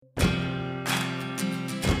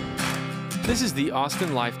This is the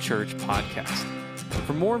Austin Life Church podcast.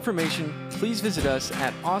 For more information, please visit us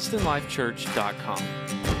at austinlifechurch.com.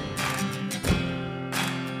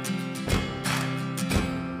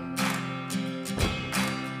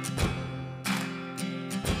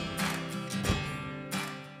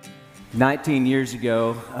 "19 years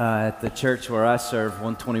ago, at the church where I serve,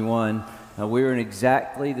 121, we were in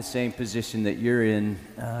exactly the same position that you're in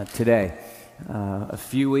today. A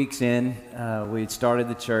few weeks in, we had started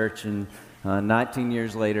the church, and 19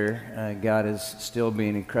 years later, God is still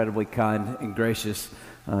being incredibly kind and gracious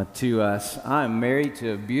to us. I'm married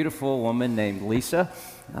to a beautiful woman named Lisa.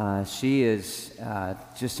 She is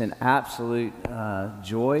just an absolute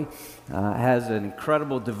joy, has an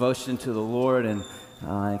incredible devotion to the Lord, and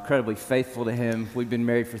incredibly faithful to Him. We've been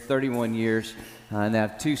married for 31 years and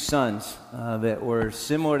have two sons that were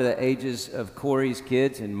similar to the ages of Corey's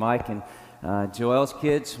kids and Mike and Joel's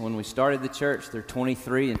kids when we started the church. They're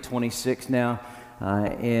 23 and 26 now.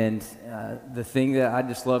 And the thing that I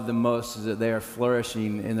just love the most is that they are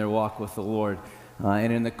flourishing in their walk with the Lord.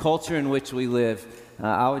 And in the culture in which we live,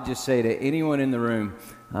 I would just say to anyone in the room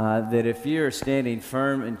that if you're standing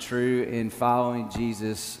firm and true in following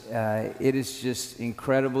Jesus, it is just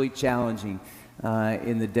incredibly challenging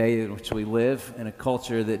in the day in which we live, in a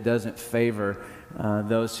culture that doesn't favor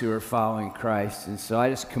those who are following Christ. And so I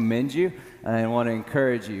just commend you and want to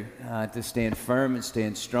encourage you to stand firm and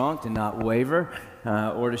stand strong, to not waver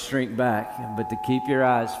or to shrink back, but to keep your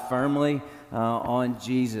eyes firmly on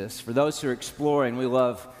Jesus. For those who are exploring, we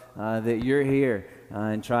love that you're here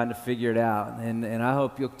and trying to figure it out. And I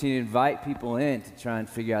hope you'll continue to invite people in to try and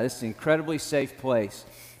figure out. This is an incredibly safe place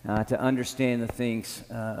to understand the things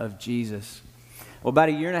of Jesus. Well, about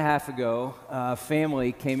a year and a half ago, a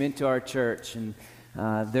family came into our church, and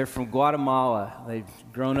they're from Guatemala. They've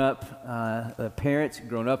grown up, the parents had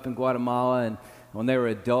grown up in Guatemala, and when they were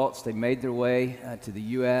adults, they made their way to the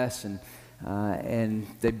U.S., and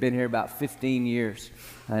they've been here about 15 years.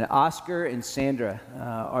 And Oscar and Sandra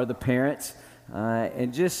are the parents.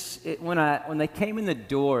 And just when they came in the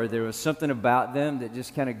door, there was something about them that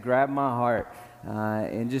just kind of grabbed my heart,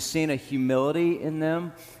 and just seeing a humility in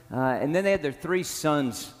them. And then they had their three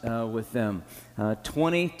sons with them,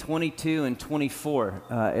 20, 22, and 24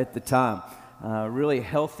 at the time. Really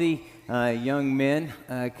healthy young men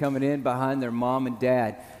coming in behind their mom and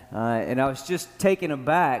dad. And I was just taken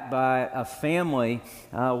aback by a family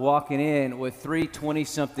walking in with three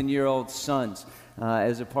 20-something-year-old sons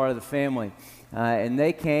as a part of the family. And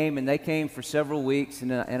they came for several weeks,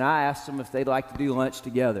 and I asked them if they'd like to do lunch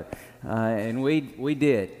together. And we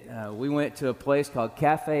did. We went to a place called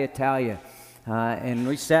Cafe Italia, and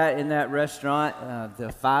we sat in that restaurant,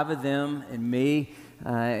 the five of them and me,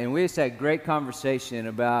 and we just had a great conversation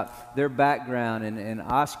about their background. And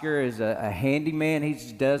Oscar is a handyman. He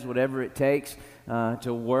just does whatever it takes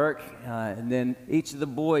to work. And then each of the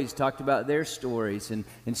boys talked about their stories, and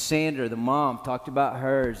Sandra, the mom, talked about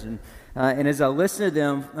hers. And as I listened to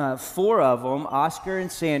them, four of them, Oscar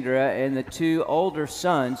and Sandra and the two older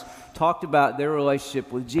sons, talked about their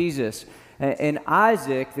relationship with Jesus. And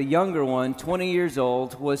Isaac, the younger one, 20 years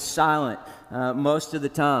old, was silent most of the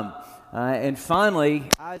time. And finally,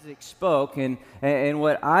 Isaac spoke, and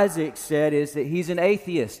what Isaac said is that he's an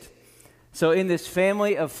atheist. So in this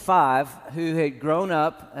family of five who had grown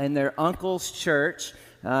up in their uncle's church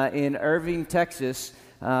in Irving, Texas,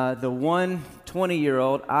 the one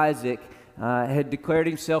 20-year-old, Isaac, had declared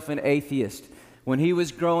himself an atheist. When he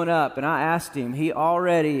was growing up, and I asked him, he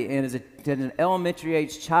already, as an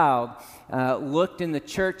elementary-age child, looked in the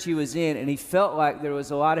church he was in, and he felt like there was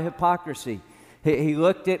a lot of hypocrisy. He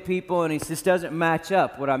looked at people, and he said, this doesn't match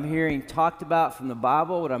up. What I'm hearing talked about from the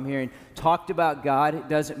Bible, what I'm hearing talked about God, it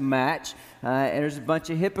doesn't match, and there's a bunch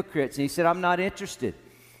of hypocrites. And he said, I'm not interested.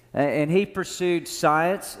 And he pursued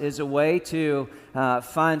science as a way to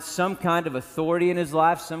find some kind of authority in his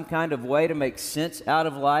life, some kind of way to make sense out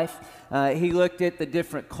of life. He looked at the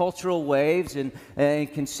different cultural waves and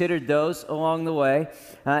considered those along the way.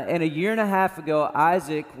 And a year and a half ago,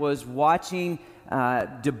 Isaac was watching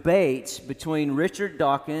debates between Richard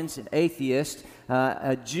Dawkins, an atheist,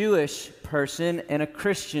 a Jewish person, and a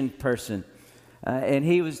Christian person. And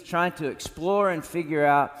he was trying to explore and figure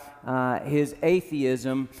out his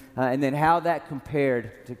atheism and then how that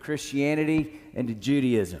compared to Christianity and to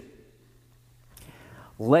Judaism.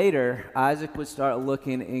 Later, Isaac would start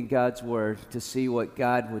looking in God's Word to see what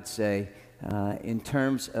God would say in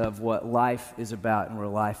terms of what life is about and where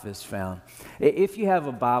life is found. If you have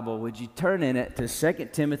a Bible, would you turn in it to 2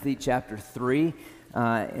 Timothy chapter 3,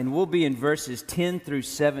 and we'll be in verses 10 through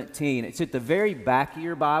 17. It's at the very back of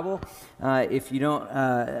your Bible if you're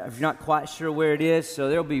not quite sure where it is, so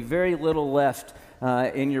there'll be very little left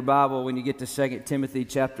in your Bible when you get to 2 Timothy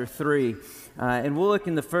chapter 3. And we'll look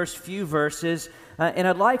in the first few verses, and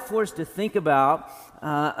I'd like for us to think about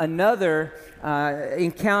another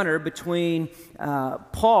encounter between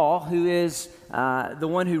Paul, who is the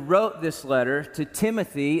one who wrote this letter to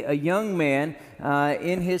Timothy, a young man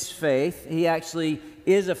in his faith. He actually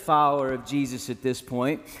is a follower of Jesus at this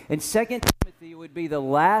point. And 2 Timothy would be the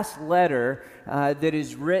last letter that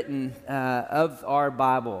is written of our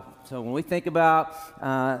Bible. So when we think about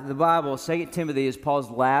the Bible, 2 Timothy is Paul's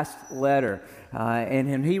last letter. And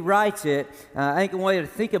when he writes it, I think one way to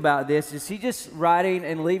think about this is he just writing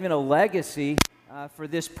and leaving a legacy for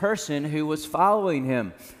this person who was following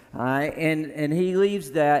him. And he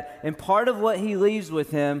leaves that, and part of what he leaves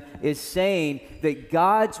with him is saying that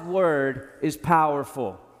God's Word is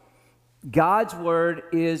powerful. God's Word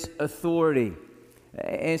is authority.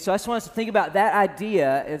 And so I just want us to think about that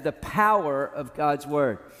idea of the power of God's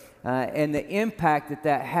Word and the impact that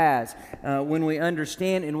that has when we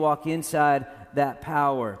understand and walk inside that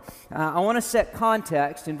power. I want to set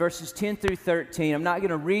context in verses 10 through 13. I'm not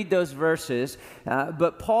going to read those verses,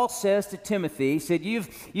 but Paul says to Timothy, he said,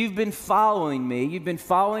 you've been following me, you've been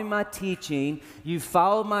following my teaching, you've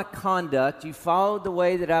followed my conduct, you've followed the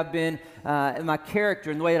way that I've been, my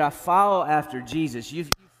character and the way that I follow after Jesus.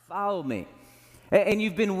 You've followed me, and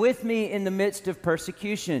you've been with me in the midst of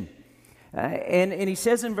persecution. And he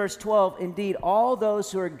says in verse 12, indeed, all those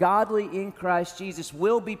who are godly in Christ Jesus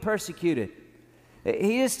will be persecuted.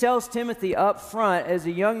 He just tells Timothy up front as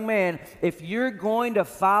a young man, if you're going to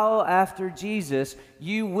follow after Jesus,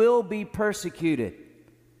 you will be persecuted.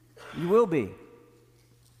 You will be.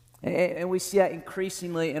 And we see that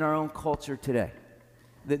increasingly in our own culture today.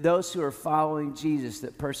 That those who are following Jesus,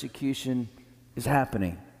 that persecution is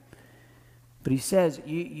happening. But he says,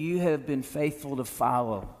 you have been faithful to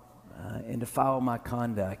follow and to follow my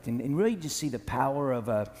conduct. And really just see the power of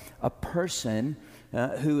a person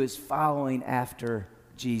who is following after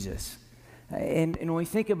Jesus. And when we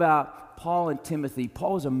think about Paul and Timothy,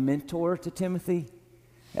 Paul was a mentor to Timothy.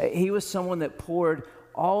 He was someone that poured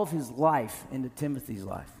all of his life into Timothy's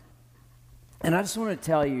life. And I just want to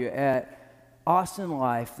tell you at Austin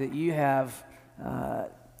Life that you have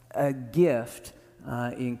a gift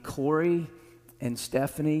in Corey and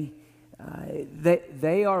Stephanie.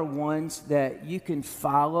 They are ones that you can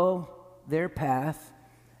follow their path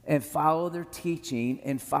and follow their teaching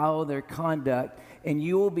and follow their conduct, and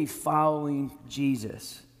you will be following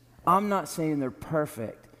Jesus. I'm not saying they're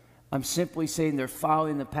perfect. I'm simply saying they're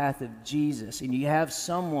following the path of Jesus, and you have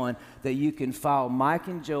someone that you can follow. Mike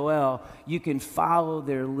and Joel, you can follow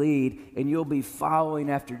their lead, and you'll be following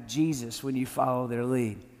after Jesus when you follow their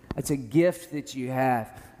lead. It's a gift that you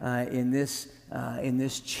have in this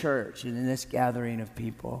church and in this gathering of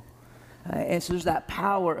people. And so there's that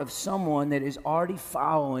power of someone that is already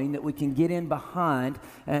following that we can get in behind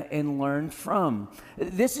and learn from.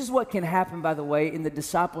 This is what can happen, by the way, in the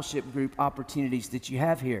discipleship group opportunities that you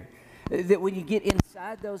have here. That when you get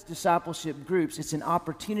inside those discipleship groups, it's an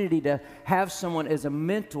opportunity to have someone as a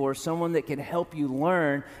mentor, someone that can help you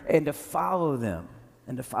learn and to follow them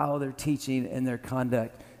and to follow their teaching and their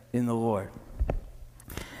conduct in the Lord.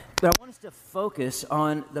 But I want us to focus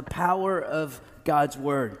on the power of God's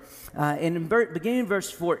Word. And beginning in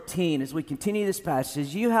verse 14, as we continue this passage,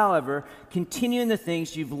 says, you, however, continue in the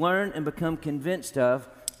things you've learned and become convinced of.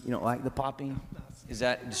 You don't like the popping? Is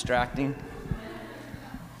that distracting?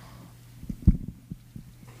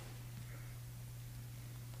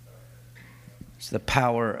 It's the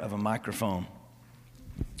power of a microphone.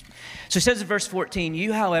 So it says in verse 14,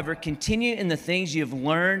 you, however, continue in the things you've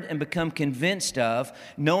learned and become convinced of,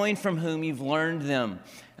 knowing from whom you've learned them.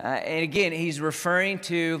 And again, he's referring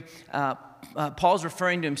to, Paul's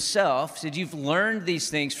referring to himself, said, you've learned these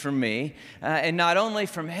things from me, and not only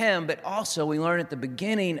from him, but also we learn at the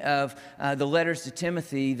beginning of the letters to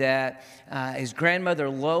Timothy that his grandmother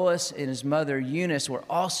Lois and his mother Eunice were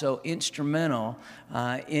also instrumental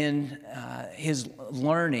in his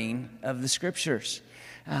learning of the Scriptures.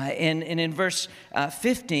 And in verse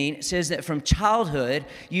 15, it says that from childhood,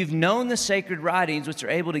 you've known the sacred writings, which are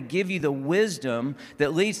able to give you the wisdom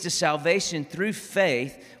that leads to salvation through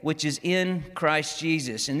faith, which is in Christ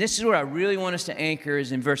Jesus. And this is where I really want us to anchor,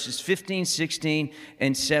 is in verses 15, 16,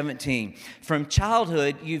 and 17. From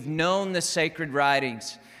childhood, you've known the sacred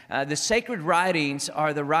writings. The sacred writings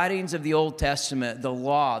are the writings of the Old Testament, the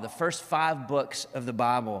law, the first 5 books of the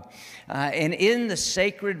Bible. And in the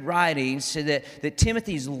sacred writings, so that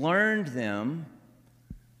Timothy's learned them,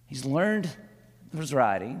 he's learned those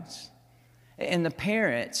writings, and the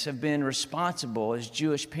parents have been responsible as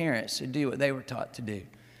Jewish parents to do what they were taught to do.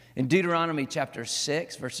 In Deuteronomy chapter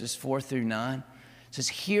 6, verses 4 through 9, it says,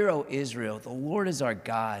 "Hear, O Israel, the Lord is our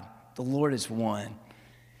God, the Lord is one.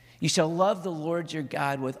 You shall love the Lord your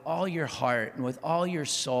God with all your heart and with all your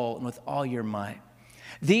soul and with all your might.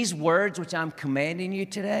 These words which I'm commanding you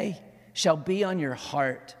today shall be on your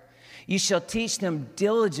heart. You shall teach them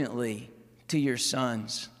diligently to your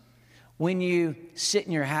sons. When you sit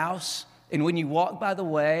in your house and when you walk by the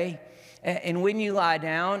way and when you lie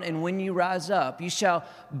down and when you rise up, you shall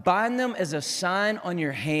bind them as a sign on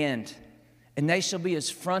your hand, and they shall be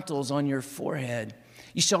as frontals on your forehead.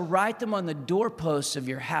 You shall write them on the doorposts of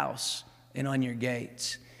your house and on your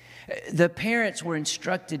gates." The parents were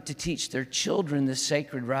instructed to teach their children the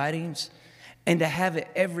sacred writings and to have it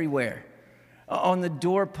everywhere. On the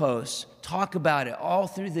doorposts, talk about it all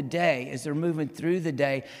through the day as they're moving through the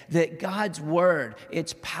day, that God's word,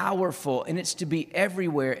 it's powerful and it's to be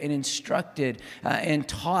everywhere and instructed and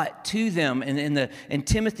taught to them. And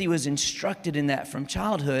Timothy was instructed in that from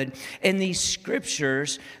childhood. And these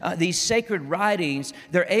scriptures, these sacred writings,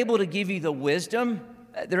 they're able to give you the wisdom.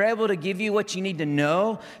 They're able to give you what you need to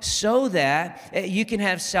know so that you can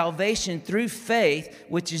have salvation through faith,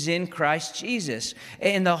 which is in Christ Jesus.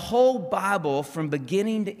 And the whole Bible from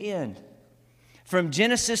beginning to end, from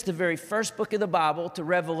Genesis, the very first book of the Bible, to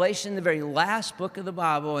Revelation, the very last book of the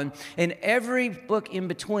Bible, and every book in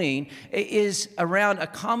between is around a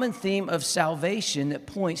common theme of salvation that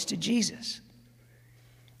points to Jesus.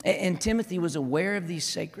 And Timothy was aware of these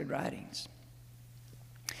sacred writings.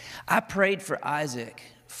 I prayed for Isaac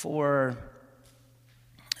for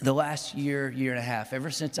the last year and a half,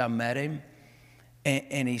 ever since I met him,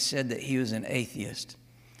 and he said that he was an atheist.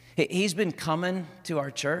 He's been coming to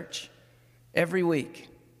our church every week.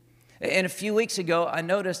 And a few weeks ago, I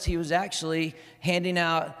noticed he was actually handing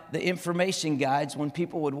out the information guides when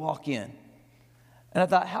people would walk in. And I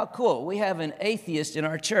thought, how cool. We have an atheist in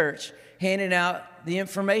our church handing out the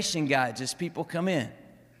information guides as people come in.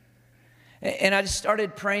 And I just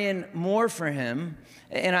started praying more for him.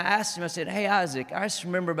 And I asked him, I said, "Hey, Isaac, I just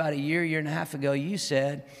remember about a year and a half ago, you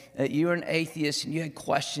said that you were an atheist and you had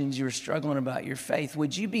questions, you were struggling about your faith.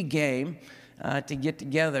 Would you be game to get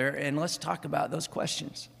together and let's talk about those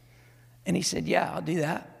questions?" And he said, "Yeah, I'll do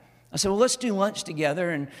that." I said, "Well, let's do lunch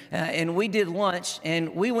together." And we did lunch,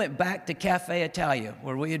 and we went back to Cafe Italia,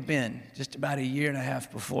 where we had been just about a year and a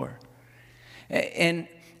half before.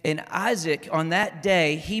 And Isaac, on that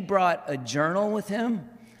day, he brought a journal with him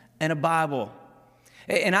and a Bible.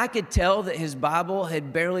 And I could tell that his Bible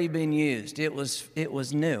had barely been used. It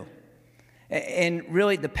was new. And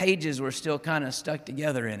really, the pages were still kind of stuck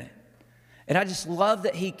together in it. And I just love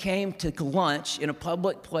that he came to lunch in a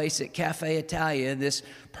public place at Cafe Italia, this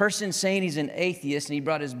person saying he's an atheist, and he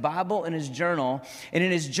brought his Bible and his journal. And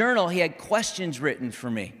in his journal, he had questions written for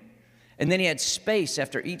me. And then he had space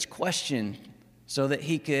after each question so that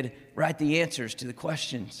he could write the answers to the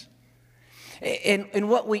questions. And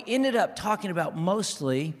what we ended up talking about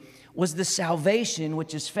mostly was the salvation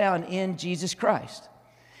which is found in Jesus Christ.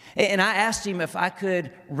 And I asked him if I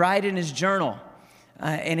could write in his journal.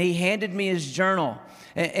 And he handed me his journal.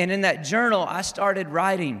 And in that journal, I started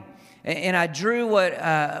writing. And I drew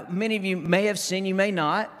what many of you may have seen, you may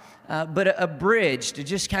not, but a bridge to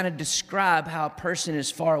just kind of describe how a person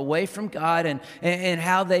is far away from God and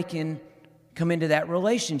how they can come into that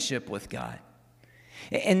relationship with God.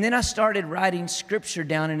 And then I started writing scripture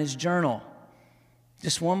down in his journal,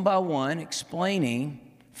 just one by one, explaining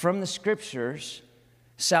from the scriptures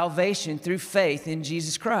salvation through faith in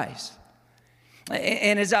Jesus Christ.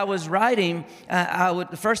 And as I was writing,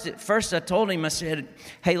 at first I told him, I said,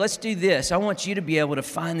 "Hey, let's do this. I want you to be able to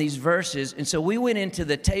find these verses." And so we went into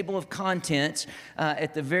the table of contents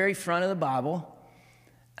at the very front of the Bible.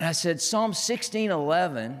 And I said, Psalm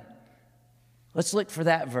 16:11, let's look for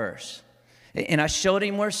that verse. And I showed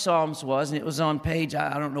him where Psalms was, and it was on page,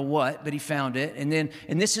 I don't know what, but he found it.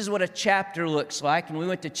 And this is what a chapter looks like. And we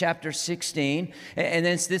went to chapter 16. And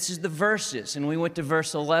then this is the verses. And we went to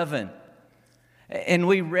verse 11. And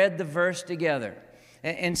we read the verse together.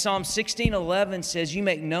 And Psalm 16:11 says, "You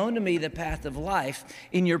make known to me the path of life.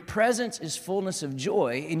 In your presence is fullness of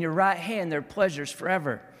joy. In your right hand there are pleasures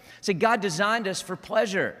forever." So God designed us for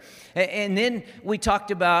pleasure. And then we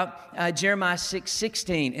talked about Jeremiah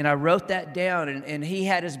 6:16, and I wrote that down, and he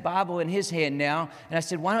had his Bible in his hand now, and I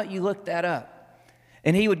said, "Why don't you look that up?"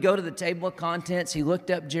 And he would go to the table of contents, he looked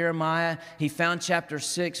up Jeremiah, he found chapter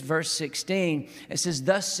 6, verse 16. It says,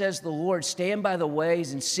 "Thus says the Lord, stand by the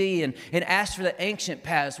ways and see, and ask for the ancient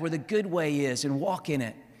paths where the good way is, and walk in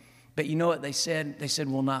it." But you know what they said? They said,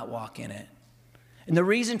 "We'll not walk in it." And the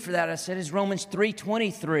reason for that, I said, is Romans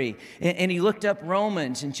 3:23. And he looked up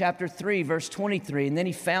Romans in chapter 3, verse 23, and then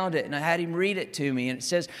he found it, and I had him read it to me. And it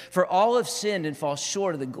says, "For all have sinned and fall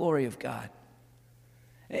short of the glory of God."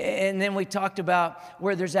 And then we talked about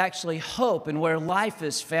where there's actually hope and where life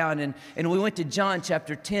is found. And we went to John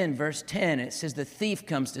chapter 10, verse 10. It says, "The thief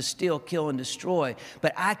comes to steal, kill, and destroy.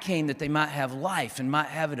 But I came that they might have life and might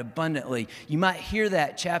have it abundantly." You might hear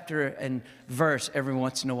that chapter and verse every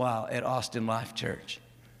once in a while at Austin Life Church.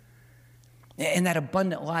 And that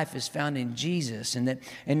abundant life is found in Jesus. And that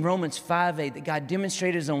in Romans 5:8, that God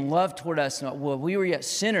demonstrated his own love toward us. While we were yet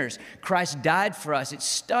sinners, Christ died for us. It's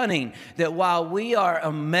stunning that while we are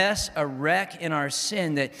a mess, a wreck in our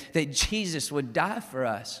sin, that Jesus would die for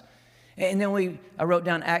us. And then I wrote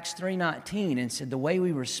down Acts 3:19 and said the way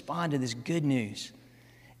we respond to this good news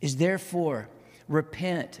is therefore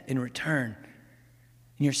repent and return.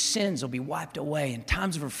 And your sins will be wiped away, and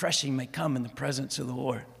times of refreshing may come in the presence of the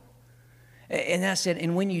Lord. And I said,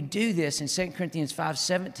 and when you do this in 2 Corinthians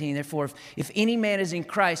 5:17, therefore, if any man is in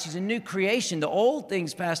Christ, he's a new creation. The old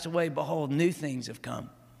things passed away, behold, new things have come.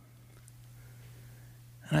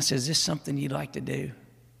 And I said, is this something you'd like to do?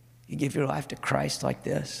 You give your life to Christ like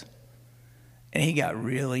this? And he got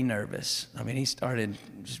really nervous. I mean, he started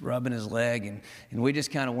just rubbing his leg, and we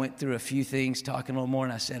just kind of went through a few things, talking a little more.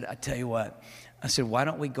 And I said, I tell you what, I said, why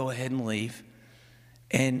don't we go ahead and leave?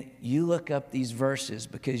 And you look up these verses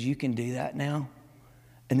because you can do that now.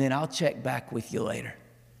 And then I'll check back with you later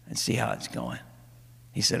and see how it's going.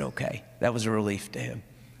 He said, okay. That was a relief to him.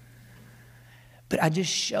 But I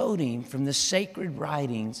just showed him from the sacred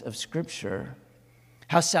writings of Scripture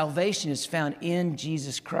how salvation is found in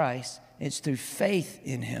Jesus Christ. It's through faith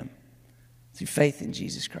in him, through faith in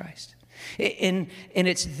Jesus Christ. And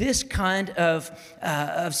it's this kind of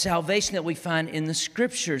salvation that we find in the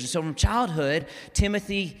Scriptures. So from childhood,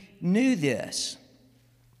 Timothy knew this.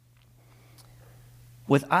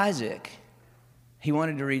 With Isaac, he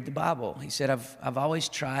wanted to read the Bible. He said, I've always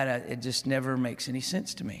tried. It just never makes any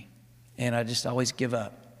sense to me. And I just always give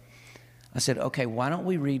up. I said, okay, why don't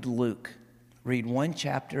we read Luke? Read one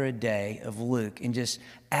chapter a day of Luke and just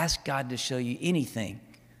ask God to show you anything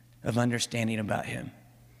of understanding about him.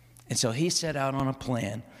 And so he set out on a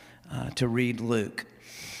plan to read Luke.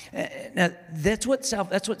 Now, that's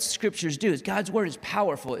what Scriptures do. Is God's Word is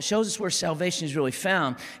powerful. It shows us where salvation is really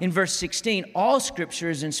found. In verse 16, all Scripture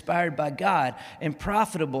is inspired by God and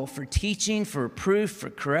profitable for teaching, for reproof, for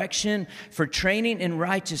correction, for training in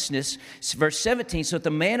righteousness. Verse 17, so that the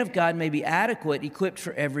man of God may be adequate, equipped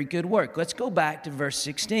for every good work. Let's go back to verse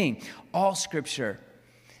 16. All Scripture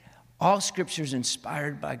is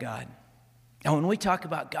inspired by God. Now, when we talk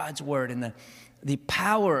about God's Word and the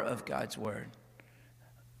power of God's Word,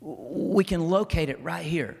 we can locate it right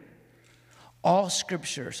here. All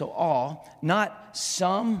Scripture, so all, not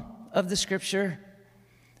some of the Scripture,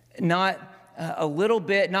 not a little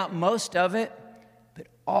bit, not most of it, but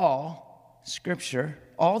all Scripture,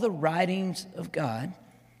 all the writings of God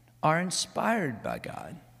are inspired by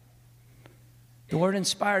God. The word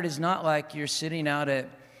inspired is not like you're sitting out at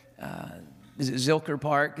Zilker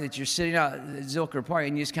Park, that you're sitting out at Zilker Park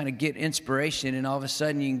and you just kind of get inspiration and all of a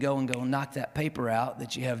sudden you can go and knock that paper out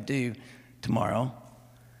that you have due tomorrow.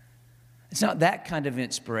 It's not that kind of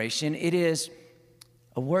inspiration. It is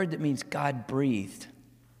a word that means God breathed.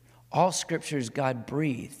 All Scripture is God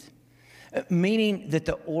breathed, meaning that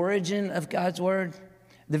the origin of God's Word,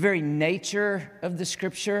 the very nature of the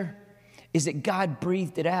Scripture, is that God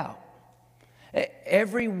breathed it out.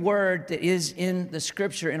 Every word that is in the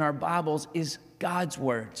Scripture in our Bibles is God's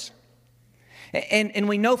words. And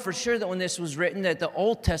we know for sure that when this was written that the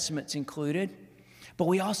Old Testament's included, but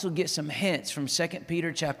we also get some hints from 2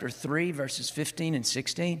 Peter chapter 3, verses 15 and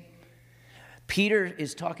 16. Peter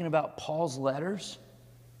is talking about Paul's letters,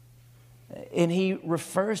 and he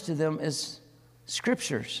refers to them as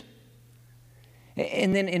Scriptures.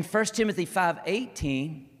 And then in 1 Timothy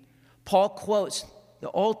 5:18, Paul quotes the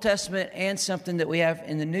Old Testament and something that we have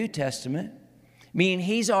in the New Testament, meaning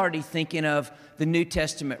he's already thinking of the New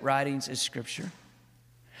Testament writings as Scripture.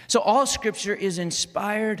 So all Scripture is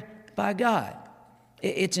inspired by God.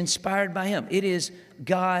 It's inspired by Him. It is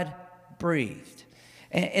God-breathed.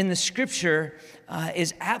 And the Scripture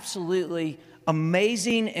is absolutely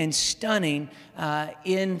amazing and stunning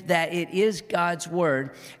in that it is God's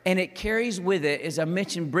Word, and it carries with it, as I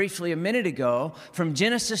mentioned briefly a minute ago, from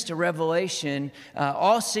Genesis to Revelation,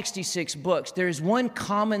 all 66 books, there is one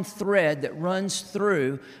common thread that runs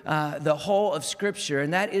through the whole of Scripture,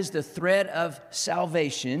 and that is the thread of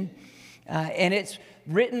salvation. And it's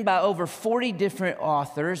written by over 40 different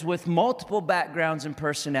authors with multiple backgrounds and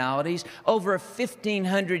personalities over a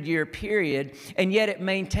 1,500-year period, and yet it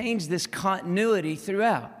maintains this continuity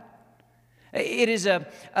throughout. It is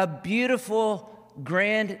a beautiful,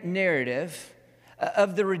 grand narrative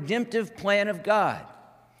of the redemptive plan of God.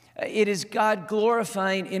 It is God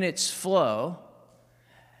glorifying in its flow,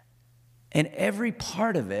 and every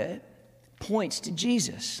part of it points to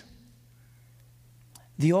Jesus.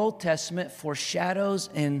 The Old Testament foreshadows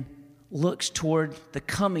and looks toward the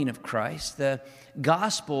coming of Christ. The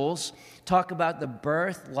Gospels talk about the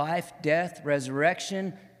birth, life, death,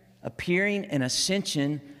 resurrection, appearing and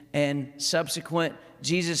ascension, and subsequent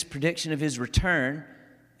Jesus' prediction of his return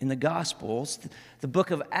in the Gospels. The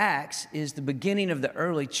book of Acts is the beginning of the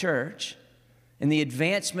early church and the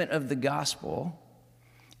advancement of the gospel.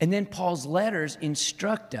 And then Paul's letters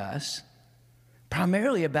instruct us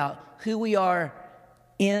primarily about who we are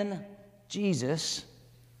in Jesus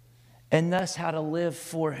and thus how to live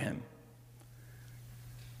for him.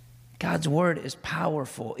 God's word is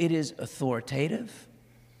powerful. It is authoritative.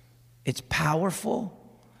 It's powerful.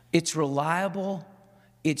 It's reliable.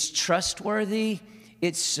 It's trustworthy.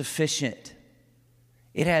 It's sufficient.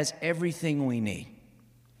 It has everything we need.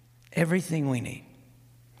 Everything we need.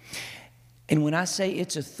 And when I say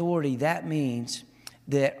it's authority, that means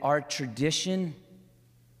that our tradition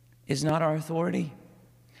is not our authority.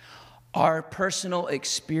 Our personal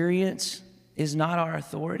experience is not our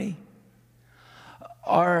authority.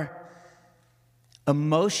 Our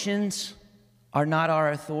emotions are not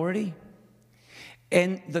our authority.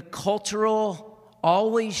 And the cultural,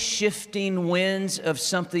 always shifting winds of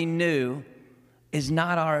something new is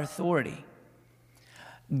not our authority.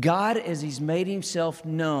 God, as he's made himself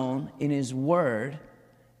known in his word,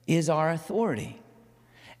 is our authority.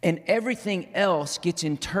 And everything else gets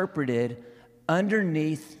interpreted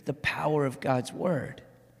underneath the power of God's word.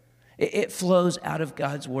 It flows out of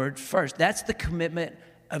God's word first. That's the commitment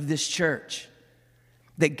of this church,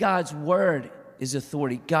 that God's word is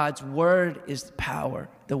authority. God's word is the power,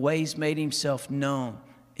 the way he's made himself known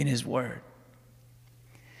in his word.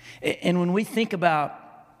 And when we think about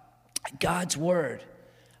God's word,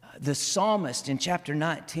 the psalmist in chapter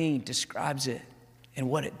 19 describes it and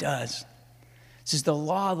what it does. It says, the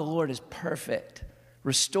law of the Lord is perfect,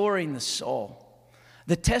 restoring the soul.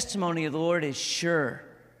 The testimony of the Lord is sure,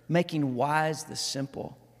 making wise the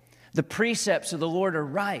simple. The precepts of the Lord are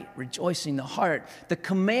right, rejoicing the heart. The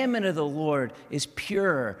commandment of the Lord is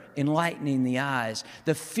pure, enlightening the eyes.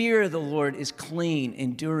 The fear of the Lord is clean,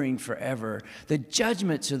 enduring forever. The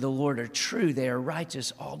judgments of the Lord are true. They are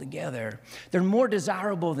righteous altogether. They're more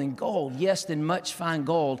desirable than gold, yes, than much fine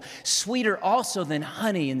gold. Sweeter also than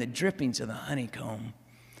honey in the drippings of the honeycomb.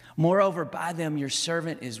 Moreover, by them your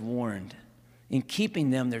servant is warned. In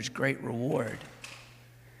keeping them, there's great reward.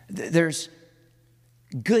 There's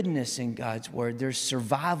goodness in God's word. There's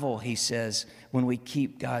survival, he says, when we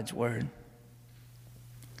keep God's word.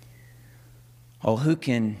 Oh, who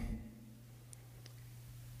can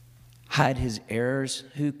hide his errors?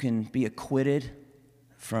 Who can be acquitted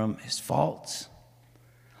from his faults?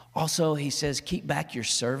 Also, he says, keep back your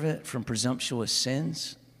servant from presumptuous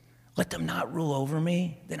sins. Let them not rule over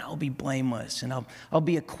me. Then I'll be blameless and I'll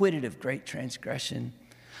be acquitted of great transgression.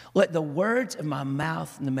 Let the words of my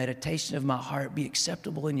mouth and the meditation of my heart be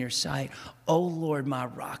acceptable in your sight, O Lord, my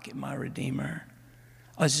rock and my redeemer.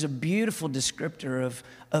 Oh, this is a beautiful descriptor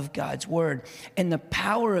of God's word. And the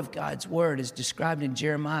power of God's word is described in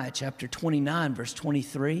Jeremiah chapter 29, verse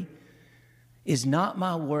 23. Is not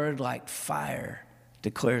my word like fire,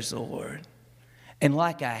 declares the Lord, and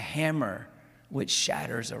like a hammer which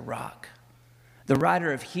shatters a rock? The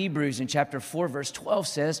writer of Hebrews in chapter 4, verse 12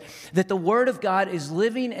 says that the word of God is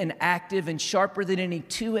living and active and sharper than any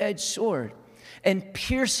two-edged sword and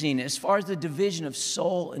piercing as far as the division of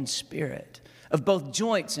soul and spirit, of both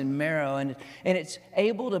joints and marrow. And it's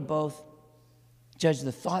able to both judge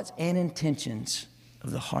the thoughts and intentions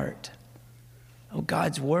of the heart. Oh,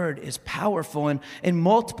 God's word is powerful, and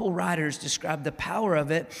multiple writers describe the power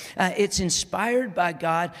of it. It's inspired by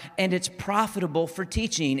God, and it's profitable for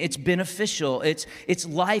teaching. It's beneficial. It's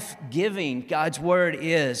life-giving. God's word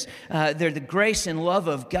is. The grace and love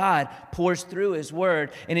of God pours through his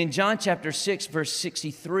word. And in John chapter 6, verse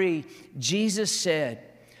 63, Jesus said,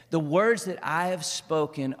 the words that I have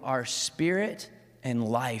spoken are spirit and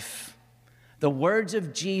life. The words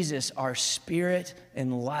of Jesus are spirit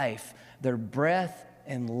and life. Their breath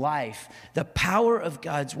and life. The power of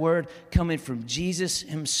God's word coming from Jesus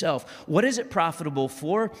himself. What is it profitable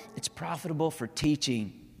for? It's profitable for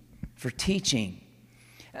teaching. For teaching.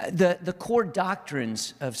 The core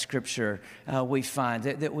doctrines of Scripture, we find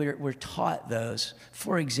that we're taught those.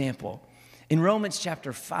 For example, in Romans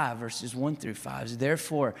chapter 5, verses 1 through 5,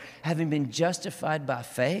 therefore, having been justified by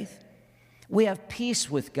faith, we have peace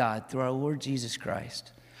with God through our Lord Jesus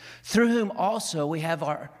Christ, through whom also we have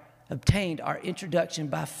obtained our introduction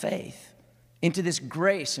by faith into this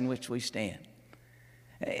grace in which we stand.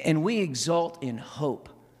 And we exult in hope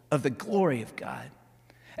of the glory of God.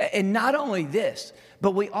 And not only this,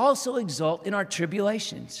 but we also exult in our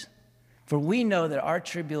tribulations. For we know that our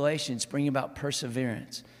tribulations bring about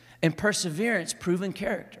perseverance. And perseverance, proven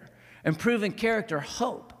character. And proven character,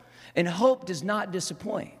 hope. And hope does not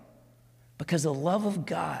disappoint. Because the love of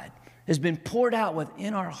God has been poured out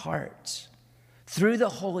within our hearts through the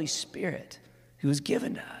Holy Spirit who was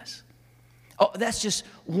given to us. Oh, that's just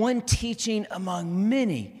one teaching among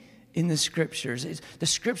many in the Scriptures. The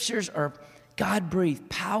Scriptures are God-breathed,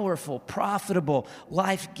 powerful, profitable,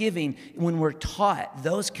 life-giving when we're taught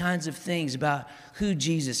those kinds of things about who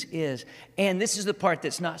Jesus is. And this is the part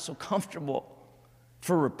that's not so comfortable: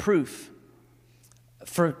 for reproof,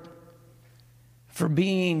 for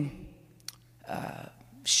being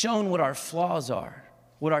shown what our flaws are,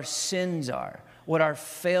 what our sins are, what our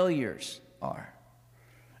failures are.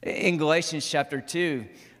 In Galatians chapter 2,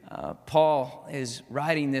 Paul is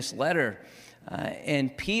writing this letter,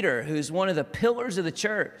 and Peter, who's one of the pillars of the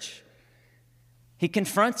church, he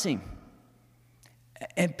confronts him.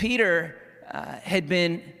 And Peter had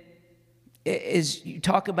been, as you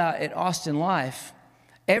talk about at Austin Life,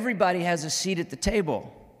 everybody has a seat at the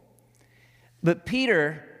table. But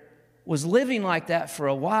Peter was living like that for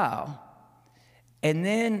a while, and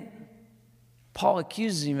then Paul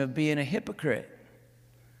accuses him of being a hypocrite.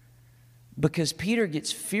 Because Peter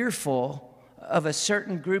gets fearful of a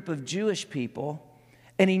certain group of Jewish people,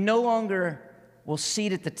 and he no longer will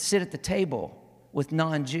sit at the table with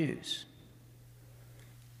non-Jews.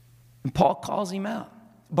 And Paul calls him out.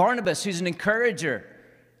 Barnabas, who's an encourager,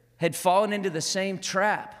 had fallen into the same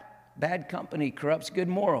trap. Bad company corrupts good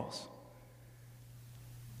morals.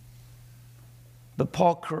 But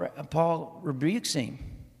Paul rebukes him,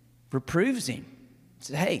 reproves him,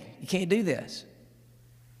 says, hey, you can't do this.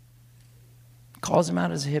 Calls him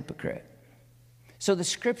out as a hypocrite. So in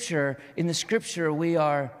the Scripture, we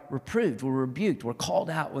are reproved, we're rebuked, we're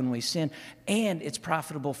called out when we sin, and it's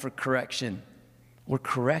profitable for correction. We're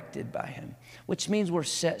corrected by Him, which means we're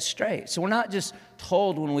set straight. So we're not just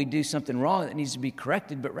told when we do something wrong that needs to be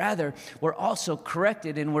corrected, but rather we're also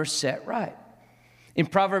corrected and we're set right. In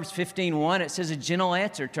Proverbs 15:1, it says, a gentle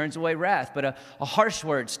answer turns away wrath, but a harsh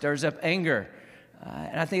word stirs up anger.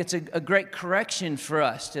 And I think it's a great correction for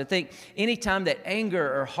us to think anytime that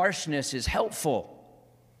anger or harshness is helpful,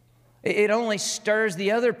 it only stirs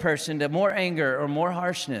the other person to more anger or more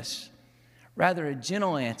harshness. Rather, a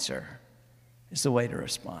gentle answer is the way to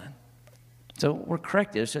respond. So we're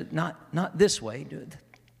corrected. So not this way, do it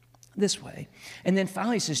this way. And then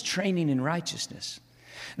finally it says training in righteousness.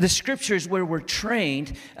 The Scriptures where we're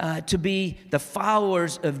trained to be the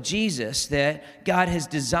followers of Jesus that God has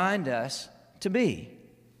designed us to be.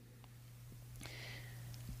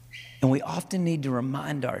 And we often need to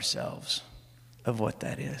remind ourselves of what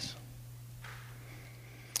that is.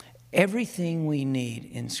 Everything we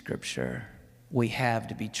need in Scripture, we have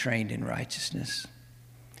to be trained in righteousness.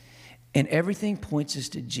 And everything points us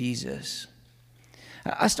to Jesus.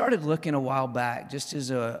 I started looking a while back just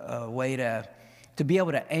as a way to be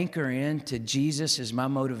able to anchor in to Jesus as my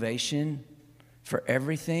motivation for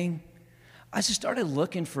everything. I just started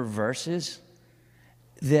looking for verses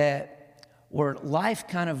that were life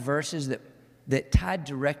kind of verses that tied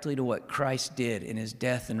directly to what Christ did in His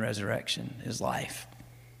death and resurrection, His life.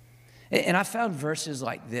 And I found verses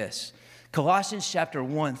like this. Colossians chapter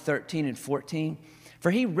 1, 13 and 14.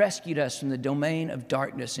 For He rescued us from the domain of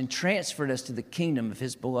darkness and transferred us to the kingdom of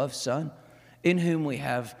His beloved Son, in whom we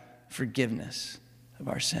have forgiveness of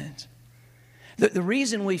our sins. The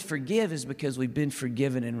reason we forgive is because we've been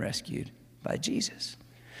forgiven and rescued by Jesus.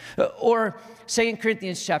 Or 2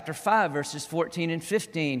 Corinthians chapter 5, verses 14 and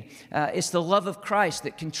 15. It's the love of Christ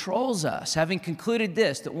that controls us, having concluded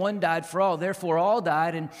this, that one died for all, therefore all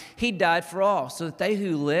died, and He died for all, so that they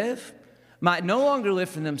who live might no longer live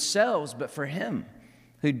for themselves, but for Him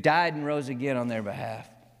who died and rose again on their behalf.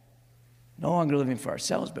 No longer living for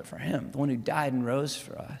ourselves, but for Him, the one who died and rose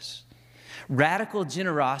for us. Radical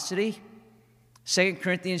generosity. 2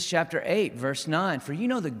 Corinthians chapter 8, verse 9, for you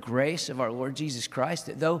know the grace of our Lord Jesus Christ,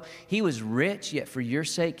 that though He was rich, yet for your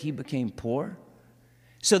sake He became poor,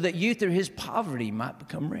 so that you through His poverty might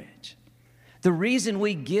become rich. The reason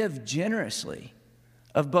we give generously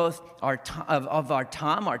of both our time,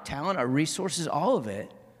 our talent, our resources, all of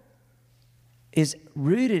it, is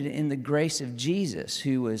rooted in the grace of Jesus,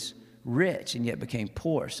 who was rich and yet became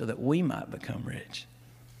poor so that we might become rich.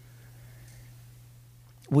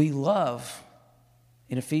 We love,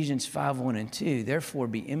 in Ephesians 5:1 and 2, therefore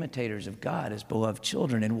be imitators of God as beloved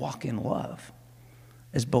children and walk in love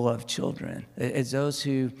as beloved children, as those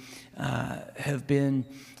who have been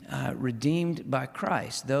redeemed by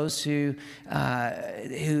Christ, those who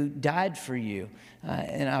died for you.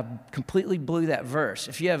 And I completely blew that verse.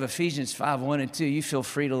 If you have Ephesians 5:1 and 2, you feel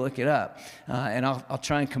free to look it up. And I'll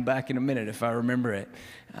try and come back in a minute if I remember it.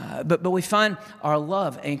 But we find our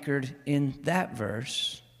love anchored in that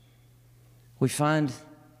verse. We find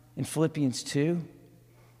in Philippians 2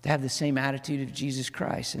 to have the same attitude of Jesus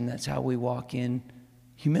Christ, and that's how we walk in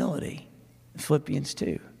humility. Philippians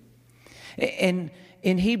 2. And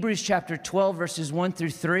in Hebrews chapter 12, verses 1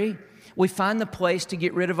 through 3, we find the place to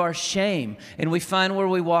get rid of our shame, and we find where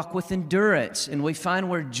we walk with endurance, and we find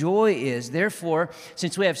where joy is. Therefore,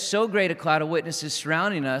 since we have so great a cloud of witnesses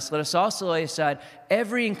surrounding us, let us also lay aside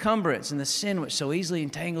every encumbrance and the sin which so easily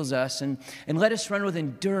entangles us, and let us run with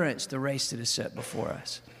endurance the race that is set before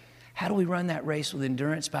us. How do we run that race with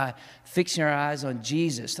endurance? By fixing our eyes on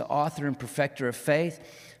Jesus, the author and perfecter of faith,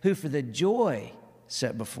 who for the joy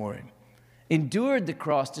set before him endured the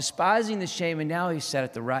cross, despising the shame, and now he's sat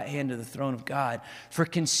at the right hand of the throne of God. For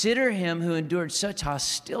consider him who endured such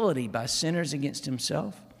hostility by sinners against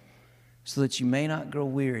himself, so that you may not grow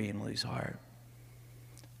weary and lose heart.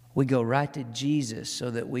 We go right to Jesus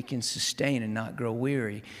so that we can sustain and not grow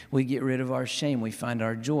weary. We get rid of our shame. We find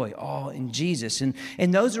our joy, all in Jesus. And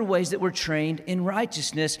those are ways that we're trained in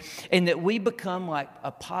righteousness, and that we become like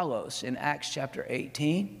Apollos in Acts chapter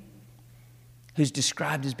 18, who's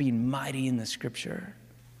described as being mighty in the Scripture.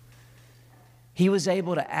 He was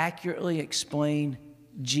able to accurately explain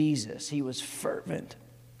Jesus. He was fervent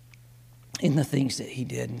in the things that he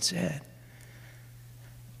did and said.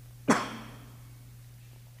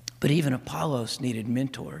 But even Apollos needed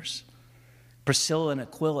mentors. Priscilla and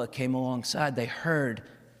Aquila came alongside. They heard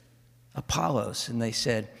Apollos and they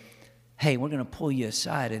said, hey, we're going to pull you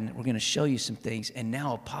aside and we're going to show you some things. And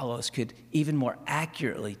now Apollos could even more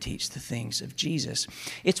accurately teach the things of Jesus.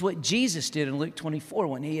 It's what Jesus did in Luke 24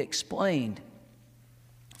 when he explained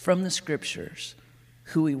from the Scriptures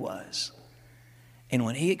who he was. And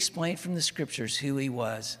when he explained from the Scriptures who he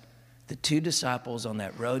was, the two disciples on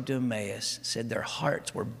that road to Emmaus said their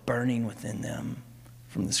hearts were burning within them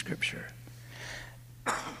from the Scripture.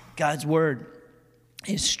 God's Word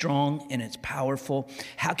is strong and it's powerful.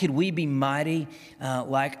 How could we be mighty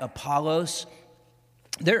like Apollos?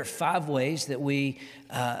 There are 5 ways that we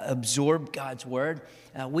absorb God's Word.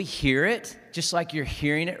 We hear it, just like you're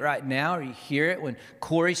hearing it right now, or you hear it when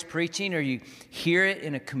Corey's preaching, or you hear it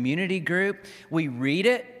in a community group. We read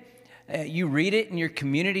it. You read it in your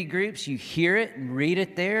community groups, you hear it and read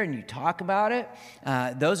it there, and you talk about it.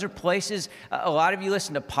 Those are places, a lot of you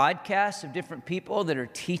listen to podcasts of different people that are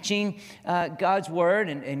teaching God's Word,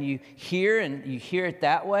 and you hear it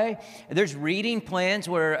that way. There's reading plans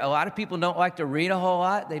where a lot of people don't like to read a whole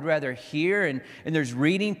lot. They'd rather hear, and there's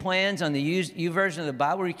reading plans on the U version of the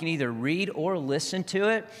Bible where you can either read or listen to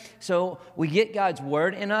it. So we get God's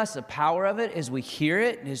Word in us, the power of it, as we hear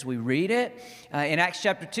it and as we read it. In Acts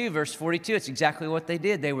chapter 2, verse 42, it's exactly what they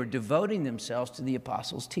did. They were devoting themselves to the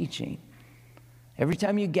apostles' teaching. Every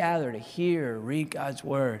time you gather to hear or read God's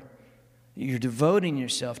Word, you're devoting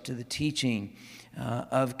yourself to the teaching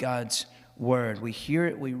of God's Word. We hear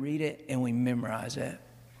it, we read it, and we memorize it.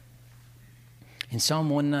 In Psalm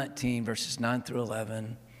 119, verses 9 through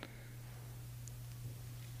 11,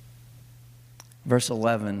 verse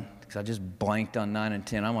 11, because I just blanked on 9 and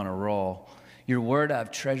 10, I'm on a roll. Your word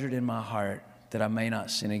I've treasured in my heart, that I may not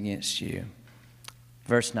sin against you.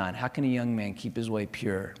 Verse 9, how can a young man keep his way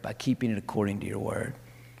pure? By keeping it according to your word.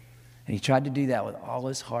 And he tried to do that with all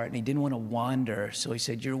his heart, and he didn't want to wander. So he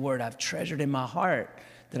said, your word I've treasured in my heart,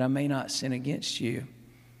 that I may not sin against you.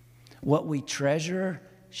 What we treasure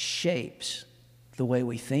shapes the way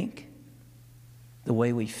we think, the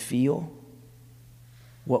way we feel,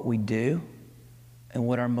 what we do, and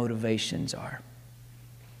what our motivations are.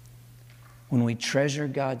 When we treasure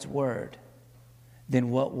God's word, then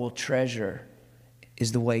what we'll treasure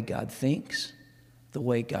is the way God thinks, the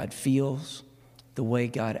way God feels, the way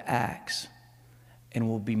God acts, and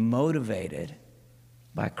we'll be motivated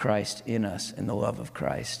by Christ in us and the love of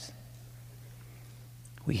Christ.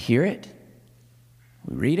 We hear it,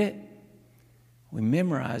 we read it, we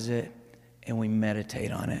memorize it, and we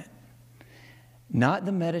meditate on it. Not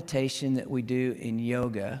the meditation that we do in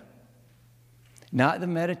yoga, not the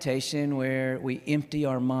meditation where we empty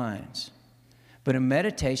our minds, but a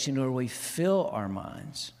meditation where we fill our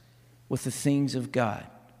minds with the things of God,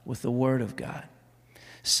 with the Word of God.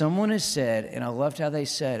 Someone has said, and I loved how they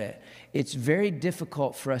said it, it's very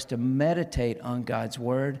difficult for us to meditate on God's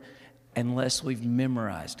Word unless we've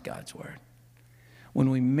memorized God's Word. When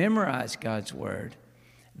we memorize God's Word,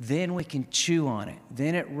 then we can chew on it.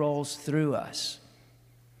 Then it rolls through us.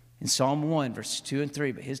 In Psalm 1, verses 2 and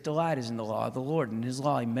 3, but his delight is in the law of the Lord, and in his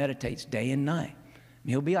law he meditates day and night. And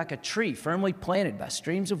he'll be like a tree firmly planted by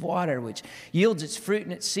streams of water, which yields its fruit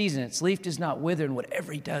in its season. Its leaf does not wither, and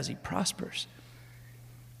whatever he does, he prospers.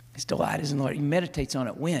 His delight is in the Lord. He meditates on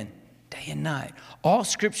it when? Day and night. All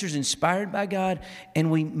Scripture is inspired by God, and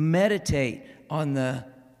we meditate on the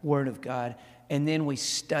Word of God, and then we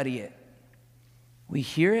study it. We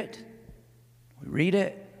hear it, we read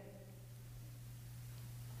it,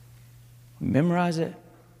 we memorize it,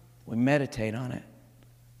 we meditate on it,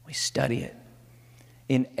 we study it.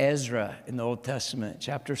 In Ezra, in the Old Testament,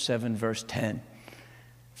 chapter 7, verse 10,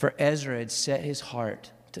 for Ezra had set his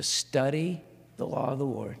heart to study the law of the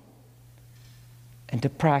Lord and to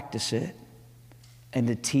practice it and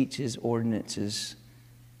to teach his ordinances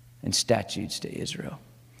and statutes to Israel.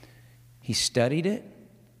 He studied it,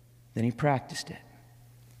 then he practiced it,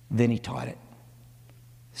 then he taught it.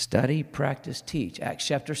 Study, practice, teach. Acts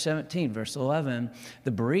chapter 17, verse 11,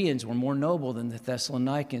 the Bereans were more noble than the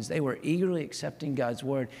Thessalonians. They were eagerly accepting God's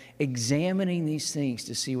word, examining these things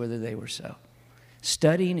to see whether they were so.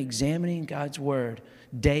 Studying, examining God's word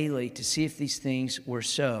daily to see if these things were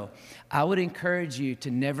so. I would encourage you to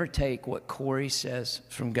never take what Corey says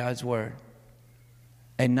from God's word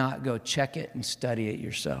and not go check it and study it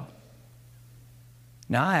yourself.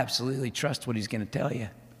 Now, I absolutely trust what he's going to tell you.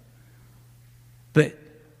 But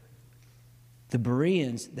the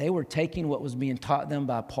Bereans, they were taking what was being taught them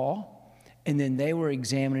by Paul, and then they were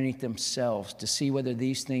examining it themselves to see whether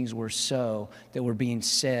these things were so that were being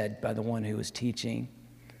said by the one who was teaching.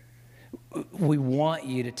 We want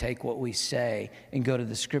you to take what we say and go to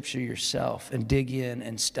the Scripture yourself and dig in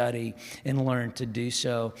and study and learn to do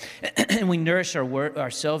so. And we nourish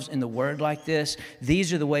ourselves in the Word like this.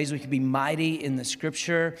 These are the ways we can be mighty in the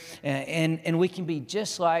Scripture. And we can be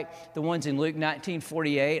just like the ones in Luke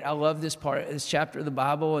 19:48. I love this part, this chapter of the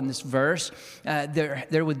Bible and this verse.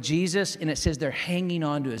 They're with Jesus, and it says they're hanging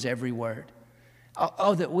on to his every word.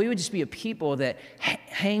 Oh, that we would just be a people that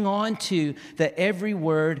hang on to the every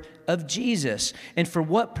word of Jesus. And for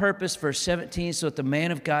what purpose? Verse 17, so that the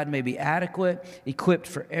man of God may be adequate, equipped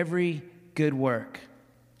for every good work.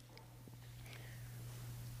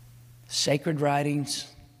 Sacred writings,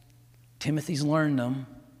 Timothy's learned them.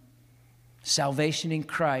 Salvation in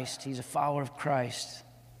Christ, he's a follower of Christ.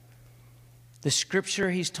 The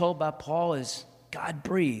Scripture, he's told by Paul, is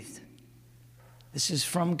God-breathed. This is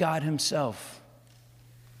from God himself.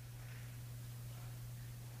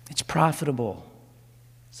 It's profitable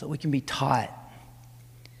so we can be taught,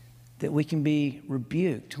 that we can be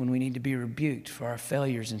rebuked when we need to be rebuked for our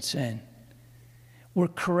failures and sin. We're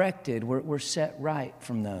corrected. We're set right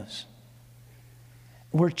from those.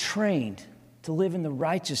 We're trained to live in the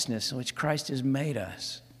righteousness in which Christ has made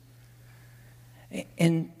us.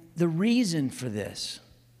 And the reason for this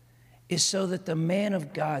is so that the man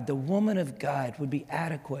of God, the woman of God would be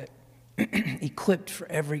adequate, equipped for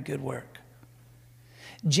every good work.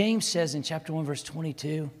 James says in chapter 1, verse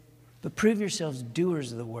 22, but prove yourselves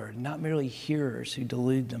doers of the word, not merely hearers who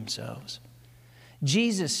delude themselves.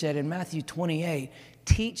 Jesus said in Matthew 28,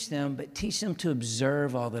 teach them, but teach them to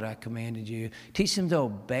observe all that I commanded you. Teach them to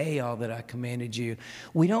obey all that I commanded you.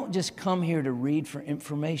 We don't just come here to read for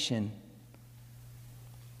information.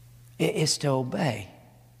 It's to obey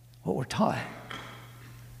what we're taught.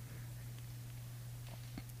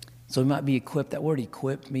 So we might be equipped. That word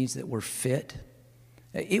equipped means that we're fit.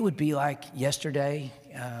 It would be like yesterday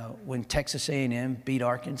when Texas A&M beat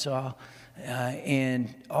Arkansas,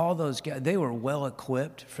 and all those guys, they were well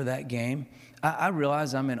equipped for that game. I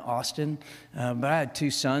realize I'm in Austin, but I had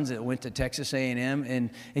two sons that went to Texas A&M,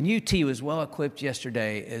 and UT was well equipped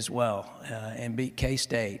yesterday as well, and beat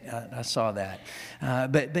K-State. I saw that.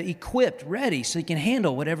 But equipped, ready, so he can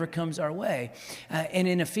handle whatever comes our way. And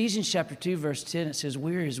in Ephesians chapter 2, verse 10, it says,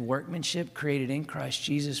 we're his workmanship created in Christ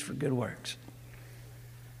Jesus for good works,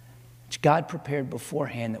 which God prepared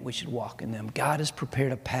beforehand that we should walk in them. God has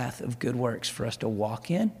prepared a path of good works for us to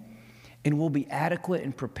walk in, and we'll be adequate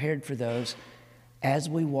and prepared for those as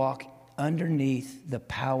we walk underneath the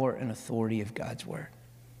power and authority of God's word.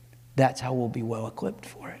 That's how we'll be well equipped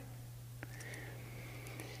for it.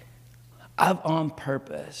 I've on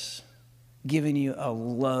purpose given you a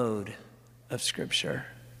load of Scripture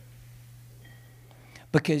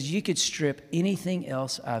because you could strip anything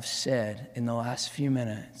else I've said in the last few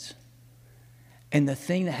minutes, And the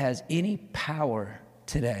thing that has any power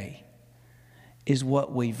today is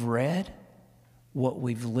what we've read, what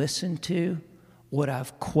we've listened to, what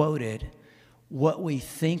I've quoted, what we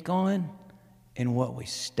think on, and what we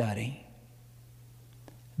study.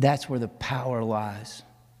 That's where the power lies,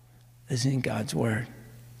 is in God's Word.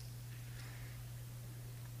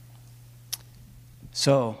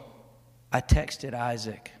 So I texted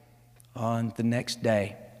Isaac on the next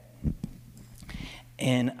day,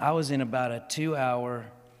 and I was in about a 2-hour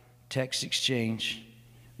text exchange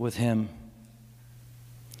with him.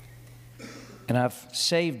 And I've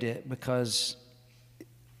saved it because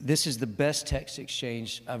this is the best text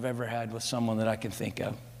exchange I've ever had with someone that I can think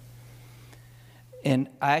of. And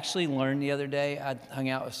I actually learned the other day, I hung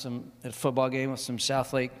out with at a football game with some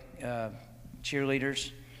Southlake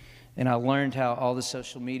cheerleaders, and I learned how all the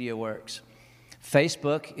social media works.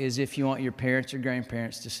 Facebook is if you want your parents or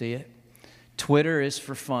grandparents to see it. Twitter is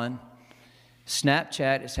for fun.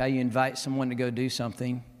 Snapchat is how you invite someone to go do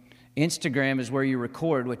something. Instagram is where you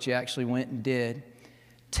record what you actually went and did.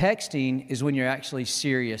 Texting is when you're actually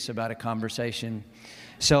serious about a conversation.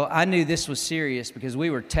 So I knew this was serious because we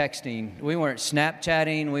were texting. We weren't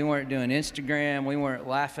Snapchatting. We weren't doing Instagram. We weren't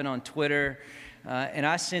laughing on Twitter. And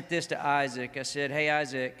I sent this to Isaac. I said, hey,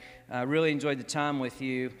 Isaac, I really enjoyed the time with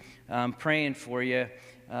you. I'm praying for you.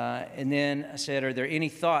 And then I said, are there any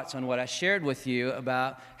thoughts on what I shared with you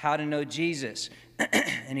about how to know Jesus?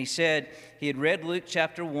 And he said he had read Luke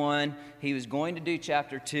chapter 1. He was going to do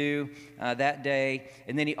chapter 2 that day.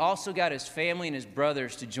 And then he also got his family and his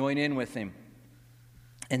brothers to join in with him.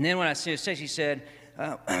 And then when I said, he said,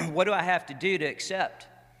 what do I have to do to accept?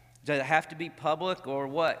 Does it have to be public or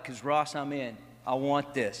what? Because Ross, I'm in. I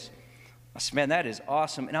want this. I said, man, that is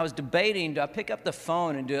awesome. And I was debating, do I pick up the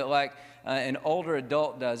phone and do it like an older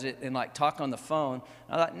adult does it and like talk on the phone?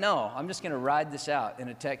 I thought, no, I'm just going to ride this out in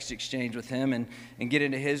a text exchange with him and get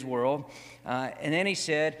into his world. And then he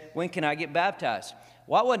said, when can I get baptized?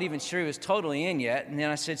 Well, I wasn't even sure he was totally in yet. And then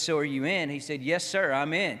I said, so are you in? He said, yes, sir,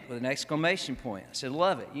 I'm in, with an exclamation point. I said,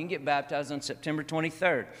 love it. You can get baptized on September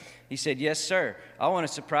 23rd. He said, yes, sir. I want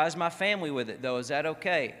to surprise my family with it, though. Is that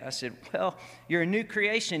okay? I said, well, you're a new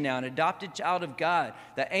creation now, an adopted child of God.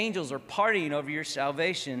 The angels are partying over your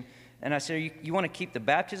salvation. And I said, you want to keep the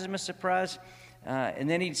baptism a surprise? And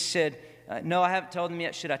then he said, no, I haven't told them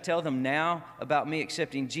yet. Should I tell them now about me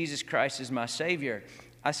accepting Jesus Christ as my Savior?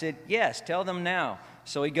 I said, yes, tell them now.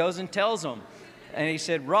 So he goes and tells them. And he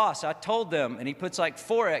said, Ross, I told them. And he puts like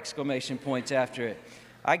 4 exclamation points after it.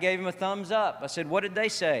 I gave him a thumbs up. I said, what did they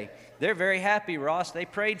say? They're very happy, Ross. They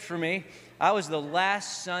prayed for me. I was the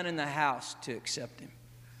last son in the house to accept him.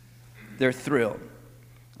 They're thrilled.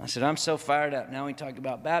 I said, I'm so fired up. Now we talk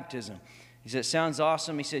about baptism. He said, sounds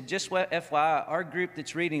awesome. He said, just FYI, our group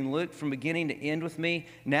that's reading Luke from beginning to end with me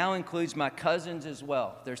now includes my cousins as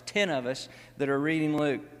well. There's 10 of us that are reading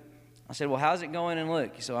Luke. I said, well, how's it going in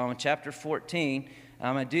Luke? He said, I'm in chapter 14.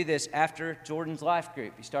 I'm going to do this after Jordan's life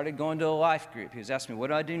group. He started going to a life group. He was asking me, what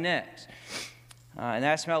do I do next? And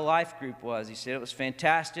that's how life group was. He said it was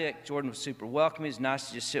fantastic. Jordan was super welcoming. It was nice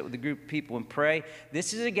to just sit with a group of people and pray.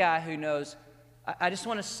 This is a guy who knows. I just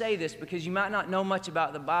want to say this because you might not know much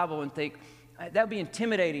about the Bible and think, that would be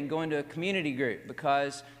intimidating going to a community group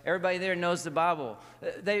because everybody there knows the Bible.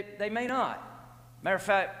 They may not. Matter of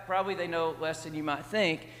fact, probably they know less than you might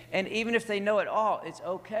think. And even if they know it all, it's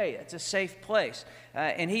okay. It's a safe place.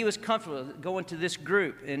 And he was comfortable going to this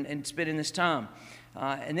group and spending this time.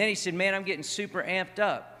 And then he said, man, I'm getting super amped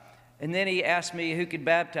up. And then he asked me who could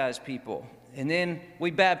baptize people. And then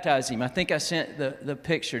we baptized him. I think I sent the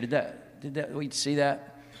picture. Did we see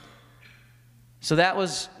that? So that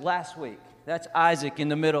was last week. That's Isaac in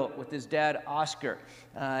the middle with his dad, Oscar.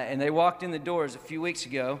 And they walked in the doors a few weeks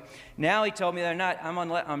ago. Now he told me they're not. I'm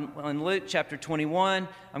on Luke chapter 21.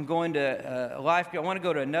 I'm going to a life group. I want to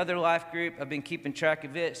go to another life group. I've been keeping track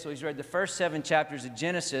of it. So he's read the first 7 chapters of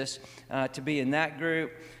Genesis to be in that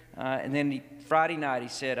group. And then Friday night he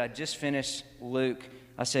said, I just finished Luke.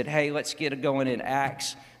 I said, hey, let's get going in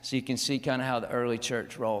Acts so you can see kind of how the early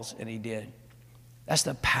church rolls. And he did. That's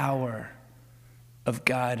the power of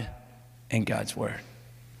God and God's Word.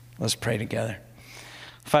 Let's pray together.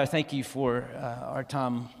 Father, thank you for our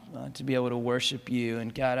time to be able to worship you.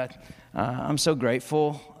 And God, I'm so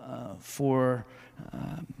grateful for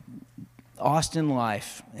Austin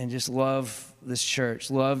Life and just love this church,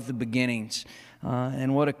 love the beginnings.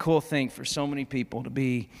 And what a cool thing for so many people to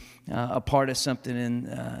be a part of something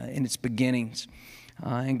in its beginnings.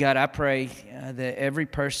 And God, I pray that every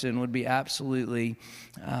person would be absolutely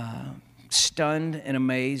stunned and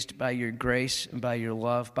amazed by your grace and by your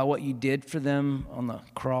love, by what you did for them on the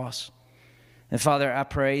cross. And Father, I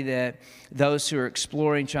pray that those who are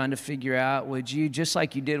exploring, trying to figure out, would you, just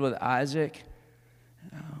like you did with Isaac,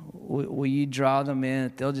 will you draw them in,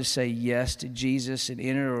 that they'll just say yes to Jesus and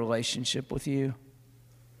enter a relationship with you?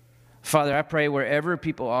 Father, I pray wherever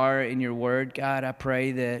people are in your word, God, I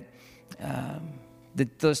pray that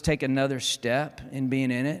those take another step in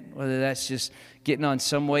being in it, whether that's just getting on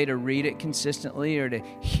some way to read it consistently or to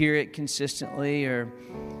hear it consistently, or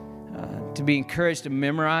to be encouraged to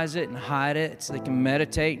memorize it and hide it so they can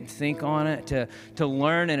meditate and think on it, to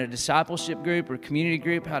learn in a discipleship group or community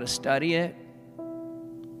group how to study it.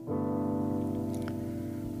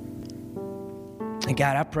 And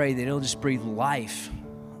God, I pray that it'll just breathe life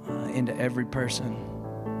into every person.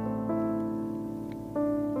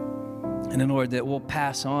 And then, Lord, that we'll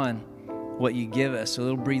pass on what you give us, so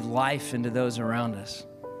it'll breathe life into those around us.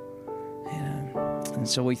 And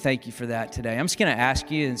so we thank you for that today. I'm just going to ask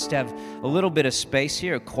you just to have a little bit of space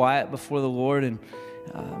here, quiet before the Lord,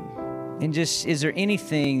 and just, is there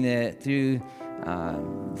anything that through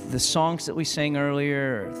the songs that we sang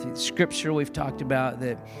earlier, or through the scripture we've talked about,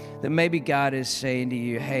 that maybe God is saying to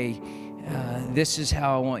you, hey, this is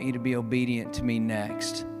how I want you to be obedient to me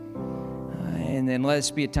next. And then let us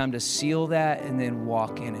be a time to seal that and then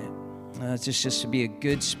walk in it. It's just to be a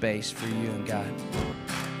good space for you and God.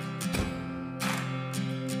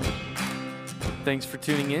 Thanks for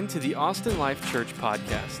tuning in to the Austin Life Church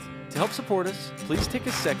podcast. To help support us, please take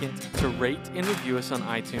a second to rate and review us on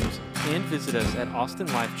iTunes and visit us at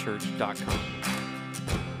austinlifechurch.com.